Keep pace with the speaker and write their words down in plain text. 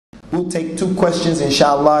We'll take 2 questions,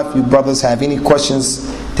 inshallah. If you brothers have any questions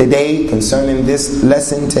today concerning this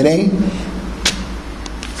lesson today,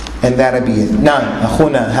 and that'll be it. Na'am,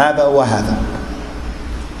 akhuna hada wa hada.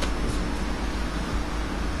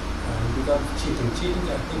 Without cheating,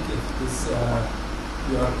 I think if this,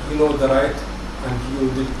 you know the right and you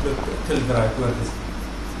did tell the right word is.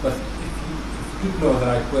 But if you did know the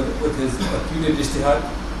right word is, but you did ijtihad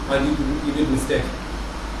and you did mistake,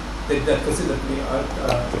 did that consider to be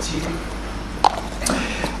cheating?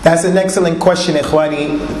 That's an excellent question,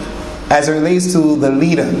 Ikhwani, as it relates to the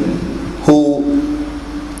leader who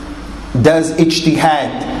does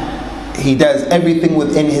ijtihad. He does everything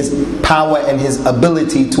within his power and his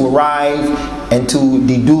ability to arrive and to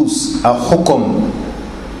deduce a hukum,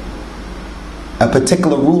 a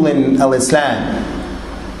particular rule in al-Islam.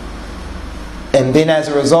 And then as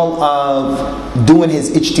a result of doing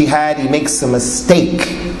his ijtihad, he makes a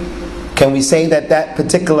mistake. Can we say that that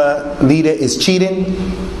particular leader is cheating?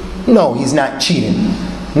 No, he's not cheating.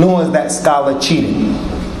 Nor is that scholar cheating.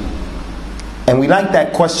 And we like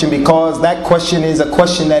that question because that question is a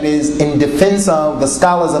question that is in defense of the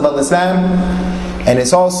scholars of al-Islam, and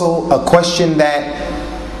it's also a question that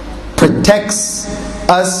protects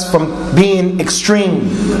us from being extreme,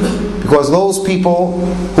 because those people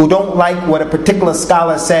who don't like what a particular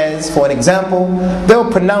scholar says, for an example, they'll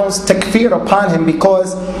pronounce takfir upon him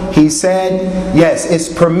because he said, yes, it's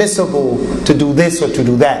permissible to do this or to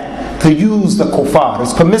do that, to use the kuffar.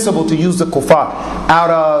 It's permissible to use the kuffar out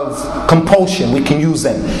of compulsion. We can use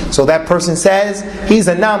them. So that person says he's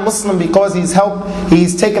a non-Muslim because he's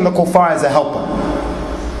taken the kuffar as a helper.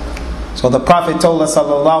 So the Prophet told us,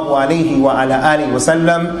 sallallahu alayhi wa ala alihi wa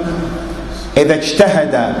sallam, إِذَا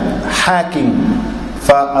اجْتَهَدَ حَاكِمٌ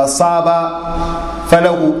فَأَصَابَ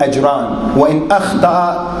فَلَهُ أَجْرَانِ وَإِنْ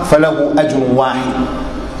أَخْطَأَ فَلَهُ أَجْرٌ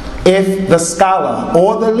وَاحِدٌ. If the scholar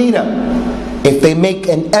or the leader, if they make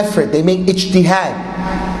an effort, they make ijtihad,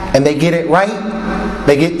 and they get it right,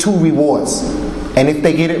 they get 2 rewards. And if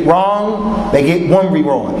they get it wrong, they get 1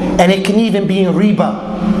 reward. And it can even be in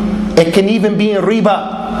riba. It can even be in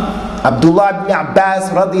riba. Abdullah ibn Abbas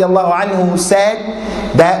radiyallahu anhu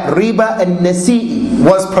said that riba and nasi'i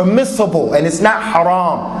was permissible and it's not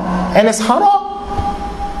haram. And it's haram.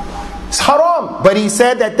 It's haram. But he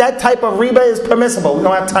said that that type of riba is permissible. We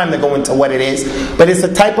don't have time to go into what it is. But it's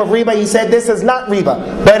a type of riba. He said this is not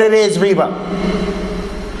riba, but it is riba.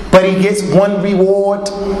 But he gets 1 reward.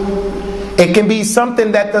 It can be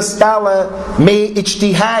something that the scholar made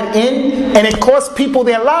ijtihad in, and it costs people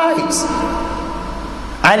their lives.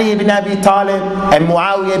 Ali ibn Abi Talib and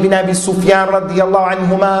Muawiyah ibn Abi Sufyan radiyallahu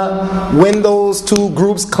anhuma, when those 2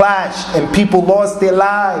 groups clashed and people lost their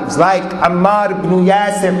lives, like Ammar ibn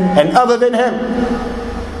Yasir and other than him,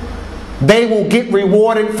 they will get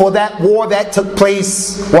rewarded for that war that took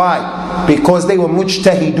place. Why? Because they were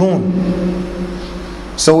mujtahidun.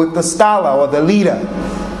 So if the scholar or the leader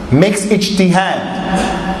makes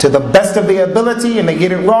ijtihad to the best of their ability and they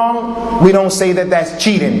get it wrong, we don't say that that's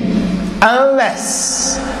cheating,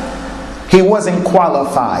 unless he wasn't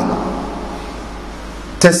qualified.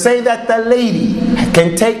 To say that the lady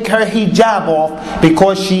can take her hijab off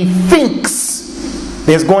because she thinks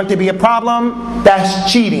there's going to be a problem,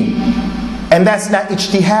 that's cheating. And that's not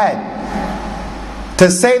ijtihad.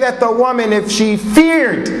 To say that the woman, if she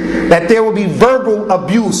feared that there will be verbal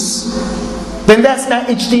abuse, then that's not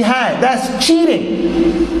ijtihad, that's cheating.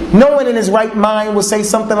 No one in his right mind will say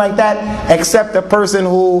something like that except a person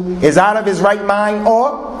who is out of his right mind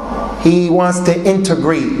or he wants to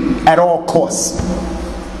integrate at all costs.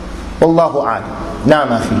 Wallahu a'lam.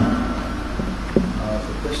 Na'am akhi.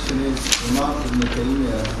 The question is, Imam Ibn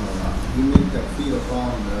Taymiyyah, he made takfir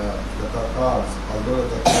upon the Tatars, although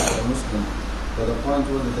the Tatars are Muslim, but the point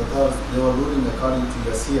was the Tatars, they were ruling according to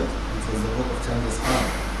Yasir, which was the book of Genghis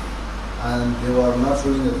Khan. And they were not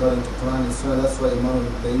ruling according to Quran and Sunnah. That's why Imam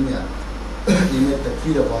Ibn Taymiyyah, he made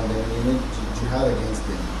takfir upon them, he made jihad against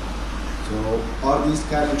them. So are these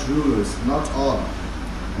current rulers, not all,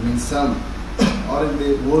 I mean some, aren't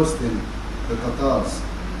they worse than the Tatars?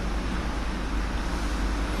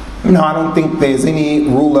 No, I don't think there's any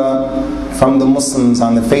ruler from the Muslims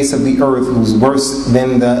on the face of the earth who's worse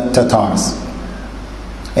than the Tatars.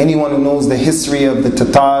 Anyone who knows the history of the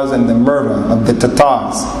Tatars and the murder of the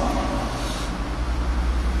Tatars,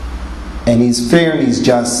 and he's fair and he's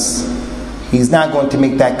just, he's not going to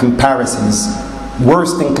make that comparison. It's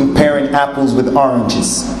worse than comparing apples with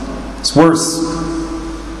oranges. It's worse.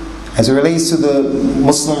 As it relates to the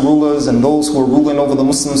Muslim rulers and those who are ruling over the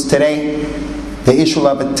Muslims today, the issue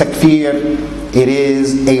of a takfir, it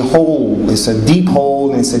is a hole. It's a deep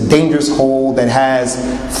hole, and it's a dangerous hole that has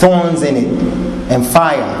thorns in it and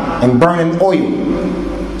fire. and burning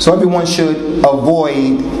oil. So everyone should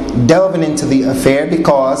avoid delving into the affair,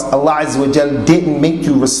 because Allah Azza wa Jal didn't make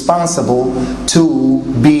you responsible to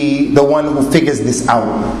be the one who figures this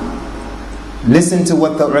out. Listen to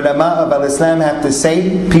what the ulama of al-Islam have to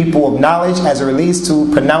say, people of knowledge, as it relates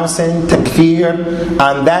to pronouncing takfir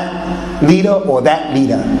on that leader or that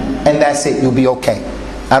leader. And that's it, you'll be okay.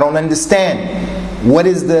 I don't understand. What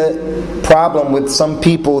is the problem with some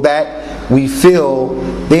people that we feel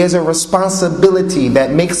there's a responsibility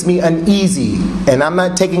that makes me uneasy, and I'm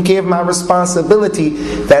not taking care of my responsibility,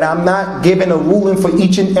 that I'm not giving a ruling for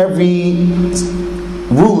each and every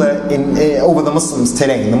ruler over the Muslims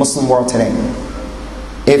today, in the Muslim world today.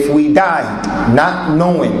 If we died not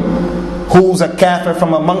knowing who's a kafir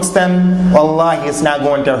from amongst them, wallahi, it's not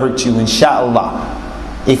going to hurt you,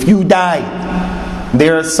 inshallah. If you die,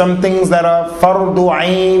 there are some things that are fardu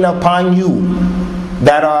ayn upon you,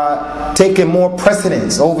 that are taking more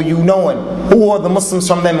precedence over you knowing who are the Muslims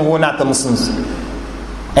from them and who are not the Muslims.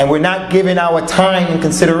 And we're not giving our time and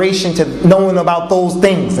consideration to knowing about those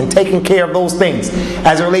things and taking care of those things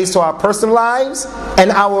as it relates to our personal lives and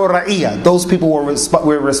our ra'iyah, those people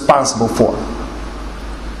we're responsible for.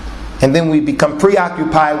 And then we become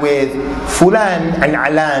preoccupied with fulan and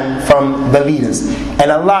alan from the leaders. And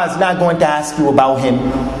Allah is not going to ask you about him,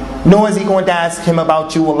 nor is He going to ask him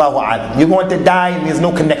about you, Allahu a'lam. You're going to die and there's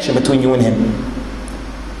no connection between you and him.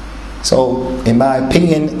 So, in my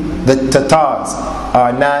opinion, the Tatars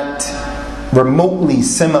are not remotely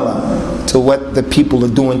similar to what the people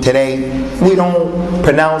are doing today. We don't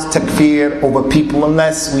pronounce takfir over people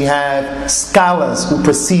unless we have scholars who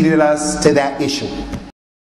preceded us to that issue.